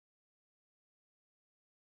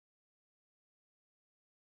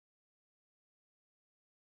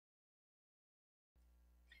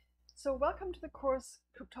So welcome to the course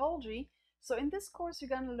Cryptology. So in this course, you're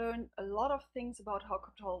going to learn a lot of things about how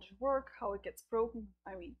cryptology works, how it gets broken,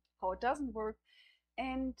 how it doesn't work.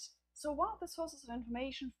 And so one of the sources of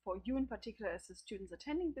information for you in particular as the students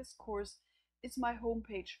attending this course is my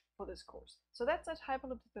homepage for this course. So that's at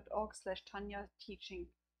hyperliptic.org/Tanya teaching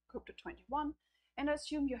Crypto 21. And I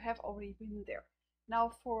assume you have already been there.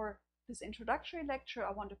 Now for this introductory lecture,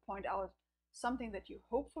 I want to point out something that you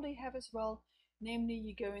hopefully have as well. Namely,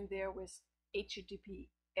 you go in there with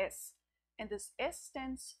HTTPS, and this S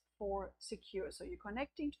stands for secure. So you're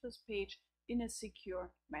connecting to this page in a secure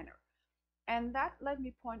manner. And that, let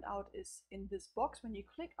me point out, is in this box. When you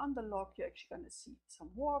click on the log, you're actually going to see some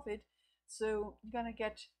more of it. So you're going to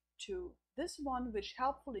get to this one, which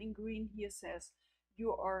helpfully in green here says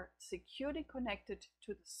you are securely connected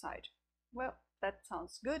to the site. Well, that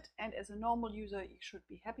sounds good, and as a normal user, you should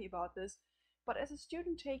be happy about this. But as a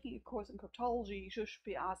student taking a course in cryptology, you should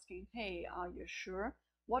be asking, hey, are you sure?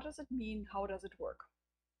 What does it mean? How does it work?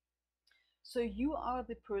 So you are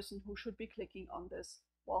the person who should be clicking on this,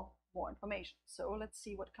 well, more information. So let's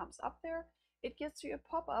see what comes up there. It gets you a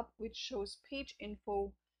pop-up which shows page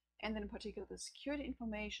info, and then in particular the security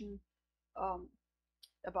information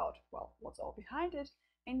about, well, what's all behind it.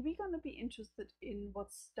 And we're going to be interested in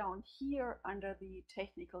what's down here under the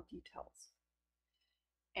technical details.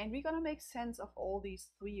 And we're going to make sense of all these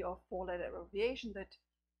 3 or 4 letter abbreviations that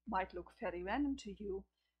might look fairly random to you.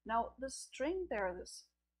 Now, the string there, this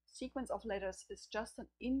sequence of letters, is just an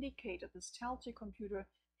indicator. This tells your computer,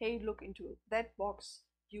 hey, look into that box,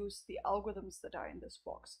 use the algorithms that are in this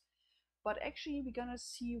box. But actually, we're going to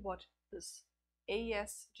see what this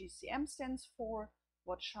ASGCM stands for,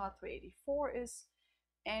 what SHA-384 is.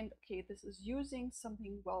 And okay, this is using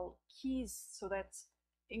something, well, keys. So that's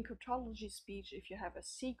in cryptology speech, if you have a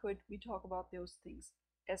secret, we talk about those things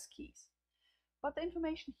as keys. But the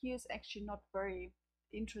information here is actually not very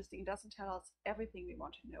interesting. It doesn't tell us everything we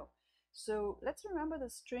want to know. So let's remember the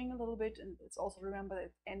string a little bit, and let's also remember that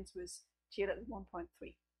it ends with TLS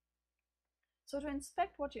 1.3. So to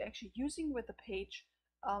inspect what you're actually using with the page,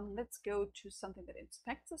 let's go to something that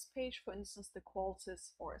inspects this page, for instance, the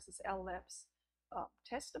Qualsys or SSL Labs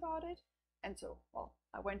test about it. And so, well,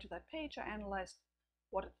 I went to that page, I analyzed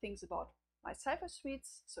what it thinks about my cipher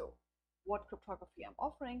suites, so what cryptography I'm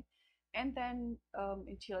offering, and then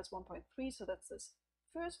in TLS 1.3, so that's this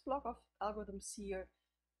first block of algorithms here,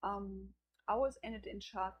 ours ended in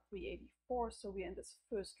SHA-384, so we're in this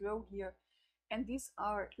first row here, and these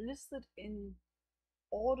are listed in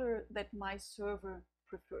order that my server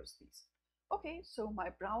prefers these. Okay, so my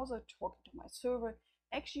browser talking to my server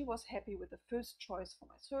actually was happy with the first choice for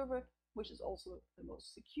my server, which is also the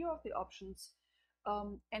most secure of the options.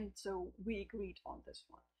 And so we agreed on this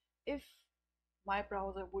one. If my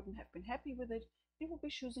browser wouldn't have been happy with it, it would be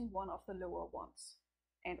choosing one of the lower ones.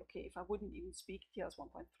 And okay, if I wouldn't even speak TLS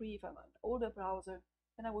 1.3, if I'm an older browser,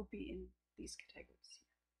 then I would be in these categories here.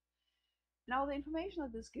 Now the information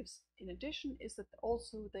that this gives in addition is that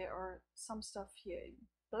also there are some stuff here in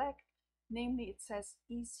black. Namely, it says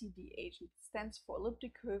ECDH, it stands for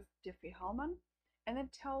elliptic curve Diffie-Hellman, and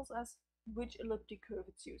it tells us which elliptic curve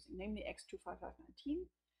it's using, namely X25519,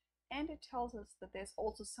 and it tells us that there's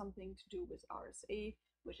also something to do with RSA,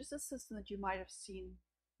 which is a system that you might have seen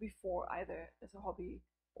before, either as a hobby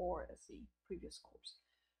or as a previous course.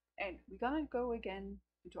 And we're gonna go again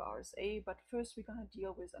into RSA, but first we're gonna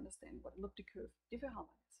deal with understanding what elliptic curve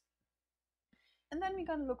Diffie-Hellman is. And then we're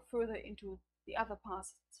gonna look further into the other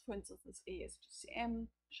parts, for instance, this ASGCM,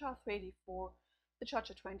 SHA-384, the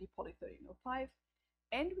CHA-20 Poly 1305,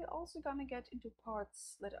 and we're also going to get into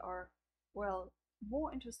parts that are, well,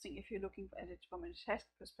 more interesting if you're looking at it from a test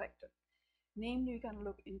perspective. Namely, we're going to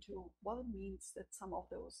look into what it means that some of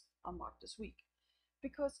those are marked as weak.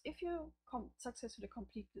 Because if you successfully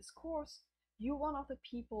complete this course, you're one of the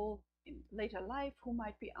people in later life who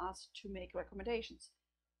might be asked to make recommendations.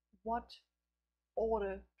 What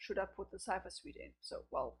order should I put the cipher suite in? So,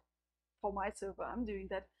 well, for my server, I'm doing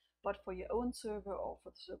that. But for your own server or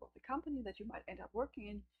for the server of the company that you might end up working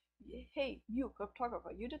in, hey, you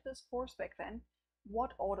cryptographer, you did this course back then.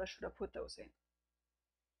 What order should I put those in?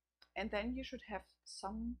 And then you should have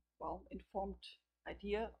some, well, informed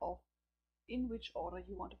idea of in which order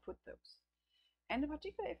you want to put those. And in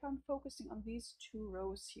particular, if I'm focusing on these 2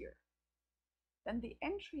 rows here, then the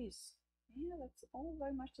entries, yeah, that's all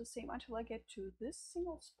very much the same until I get to this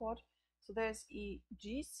single spot. So there's a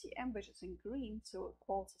GCM, which is in green, so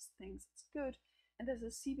Qualsys thinks it's good, and there's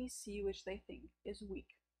a CBC, which they think is weak.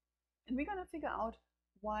 And we're going to figure out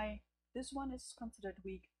why this one is considered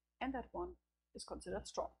weak and that one is considered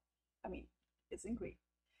strong. I mean, it's in green.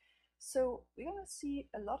 So we're going to see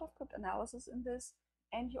a lot of cryptanalysis in this,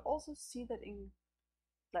 and you also see that in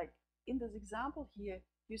this example here,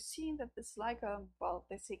 you're seeing that it's like a, well,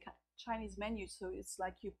 they say Chinese menu, so it's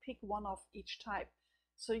like you pick one of each type.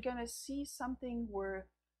 So you're going to see something where,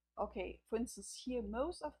 okay, for instance, here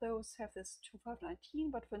most of those have this 2519,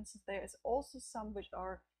 but for instance, there is also some which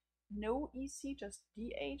are no EC, just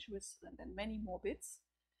DH with and then many more bits.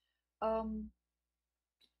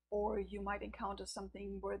 Or you might encounter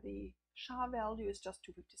something where the SHA value is just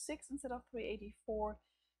 256 instead of 384.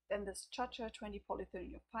 Then this cha-cha 20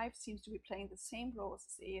 polyethylene 5 seems to be playing the same role as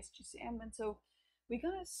the ASGCM. And so we're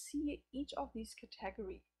going to see each of these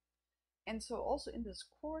categories. And so also in this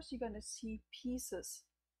course, you're going to see pieces.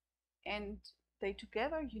 And they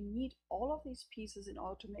together, you need all of these pieces in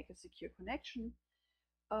order to make a secure connection.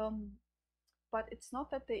 But it's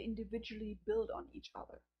not that they individually build on each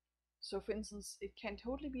other. So for instance, it can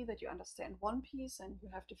totally be that you understand one piece and you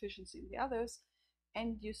have deficiency in the others,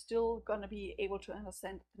 and you're still gonna be able to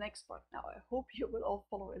understand the next part. Now, I hope you will all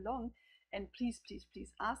follow along, and please, please,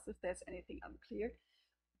 please ask if there's anything unclear.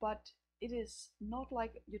 But it is not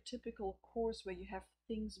like your typical course where you have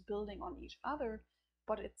things building on each other,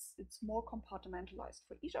 but it's more compartmentalized.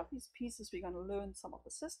 For each of these pieces, we're gonna learn some of the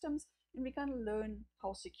systems, and we're gonna learn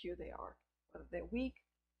how secure they are, whether they're weak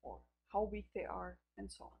or how weak they are,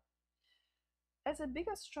 and so on. As a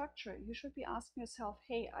bigger structure, you should be asking yourself,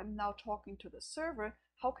 hey, I'm now talking to the server.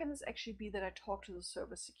 How can this actually be that I talk to the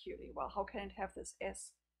server securely? Well, how can it have this S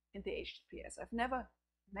in the HTTPS? I've never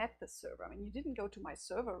met the server. I mean, you didn't go to my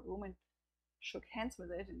server room and shook hands with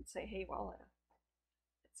it and say, hey, well,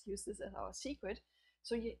 let's use this as our secret.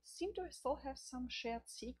 So you seem to still have some shared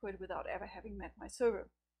secret without ever having met my server.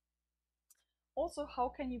 Also, how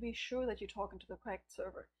can you be sure that you're talking to the correct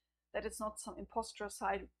server? That it's not some imposter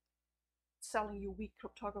site selling you weak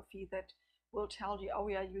cryptography that will tell you, oh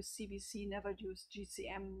yeah, use CBC, never use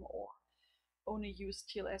GCM, or only use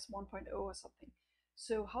TLS 1.0 or something.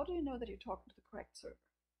 So how do you know that you're talking to the correct server?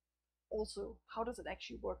 Also, how does it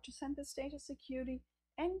actually work to send this data securely?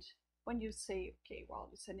 And when you say, okay, well,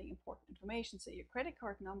 you're sending important information, say your credit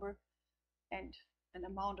card number and an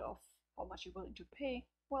amount of how much you're willing to pay,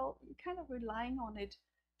 well, you're kind of relying on it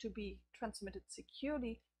to be transmitted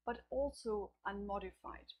securely, but also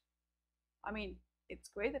unmodified. I mean, it's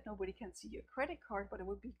great that nobody can see your credit card, but it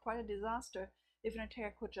would be quite a disaster if an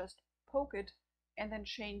attacker could just poke it and then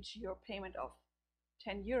change your payment of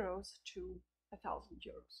 10 euros to 1,000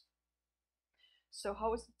 euros. So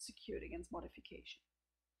how is it secured against modification?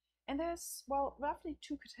 And there's, well, roughly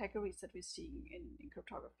two categories that we're seeing in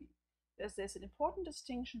cryptography. There's an important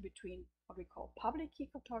distinction between what we call public key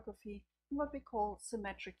cryptography and what we call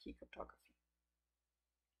symmetric key cryptography.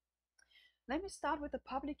 Let me start with the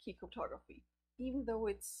public key cryptography. Even though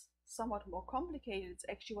it's somewhat more complicated, it's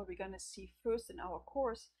actually what we're going to see first in our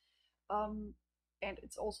course. And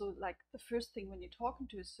it's also like the first thing when you're talking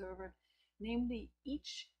to a server, namely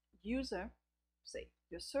each user, say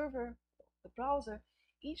your server, the browser,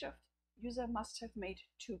 each of user must have made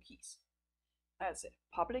two keys. As a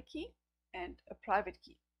public key and a private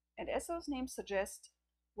key. And as those names suggest,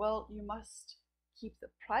 well, you must keep the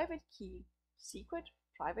private key secret,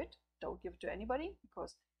 private. Don't give it to anybody,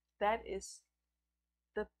 because that is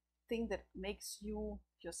the thing that makes you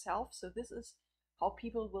yourself. So this is how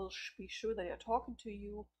people will be sure that they're talking to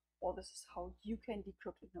you, or this is how you can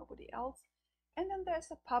decrypt with nobody else. And then there's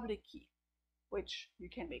a public key, which you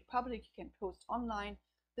can make public, you can post online.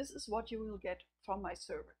 This is what you will get from my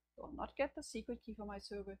server. You will not get the secret key from my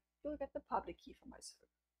server, you'll get the public key from my server.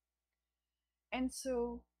 And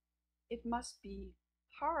so it must be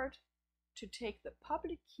hard to take the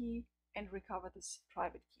public key and recover this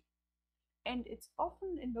private key. And it's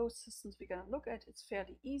often in most systems we're going to look at, it's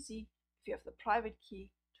fairly easy if you have the private key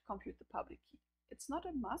to compute the public key. It's not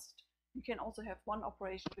a must. You can also have one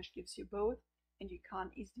operation which gives you both, and you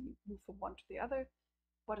can't easily move from one to the other.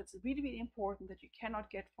 But it's really, really important that you cannot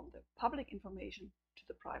get from the public information to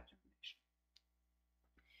the private information.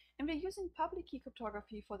 And we're using public key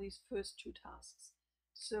cryptography for these first two tasks.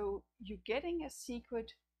 So you're getting a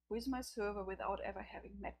secret with my server without ever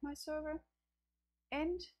having met my server,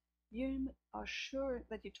 and you are sure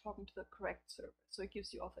that you're talking to the correct server. So it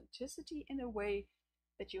gives you authenticity in a way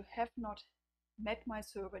that you have not met my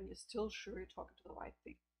server and you're still sure you're talking to the right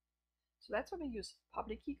thing. So that's why we use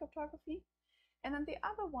public key cryptography. And then the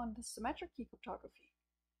other one, the symmetric key cryptography.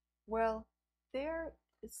 Well, there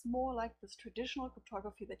it's more like this traditional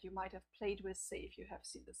cryptography that you might have played with, say if you have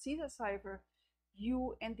seen the Caesar cipher,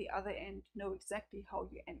 you and the other end know exactly how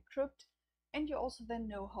you encrypt, and you also then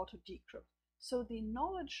know how to decrypt. So the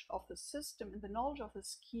knowledge of the system and the knowledge of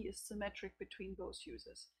this key is symmetric between both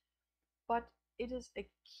users. but it is a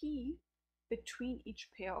key between each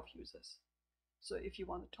pair of users. So if you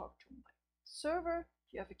want to talk to my server,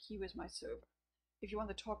 you have a key with my server. If you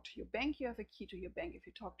want to talk to your bank, you have a key to your bank. If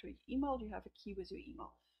you talk to your email, you have a key with your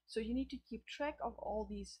email. So you need to keep track of all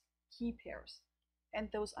these key pairs, and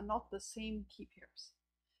those are not the same key pairs.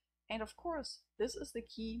 And of course, this is the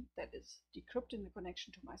key that is decrypting the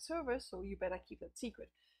connection to my server, so you better keep that secret.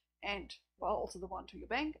 And well, also the one to your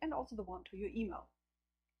bank and also the one to your email.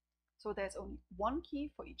 So there's only one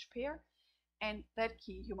key for each pair, and that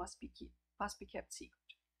key must be kept secret.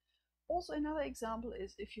 Also, another example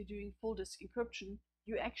is if you're doing full disk encryption,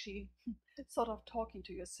 you actually sort of talking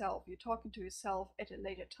to yourself. You're talking to yourself at a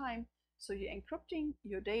later time, so you're encrypting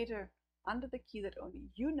your data under the key that only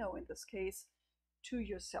you know in this case to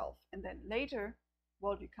yourself. And then later,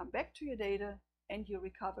 well, you come back to your data and you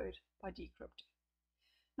recover it by decrypting.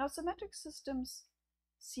 Now, symmetric systems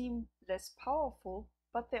seem less powerful,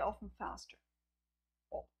 but they're often faster,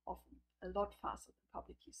 or often a lot faster than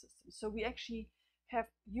public key systems. So we actually have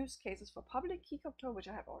use cases for public key crypto, which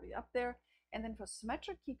I have already up there, and then for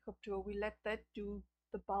symmetric key crypto, we let that do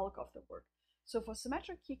the bulk of the work. So for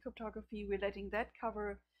symmetric key cryptography, we're letting that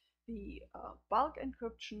cover the bulk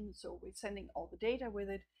encryption, so we're sending all the data with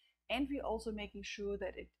it, and we're also making sure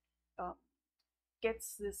that it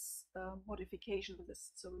gets this modification with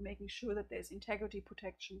this. So we're making sure that there's integrity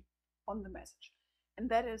protection on the message. And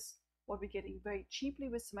that is what we're getting very cheaply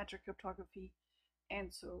with symmetric cryptography.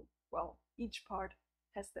 And so, well, each part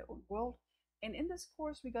has their own world. And in this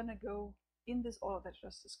course, we're going to go in this order that I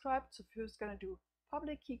just described. So first going to do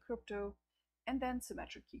public key crypto and then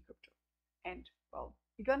symmetric key crypto. And well,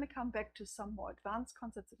 we're going to come back to some more advanced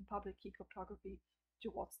concepts in public key cryptography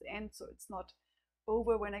towards the end. So it's not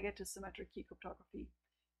over when I get to symmetric key cryptography,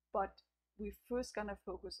 but we're first going to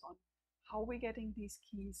focus on how we're getting these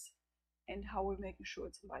keys and how we're making sure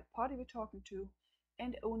it's the right party we're talking to.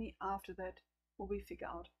 And only after that will we figure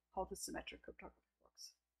out how the symmetric cryptography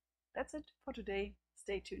works. That's it for today.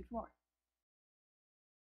 Stay tuned for more.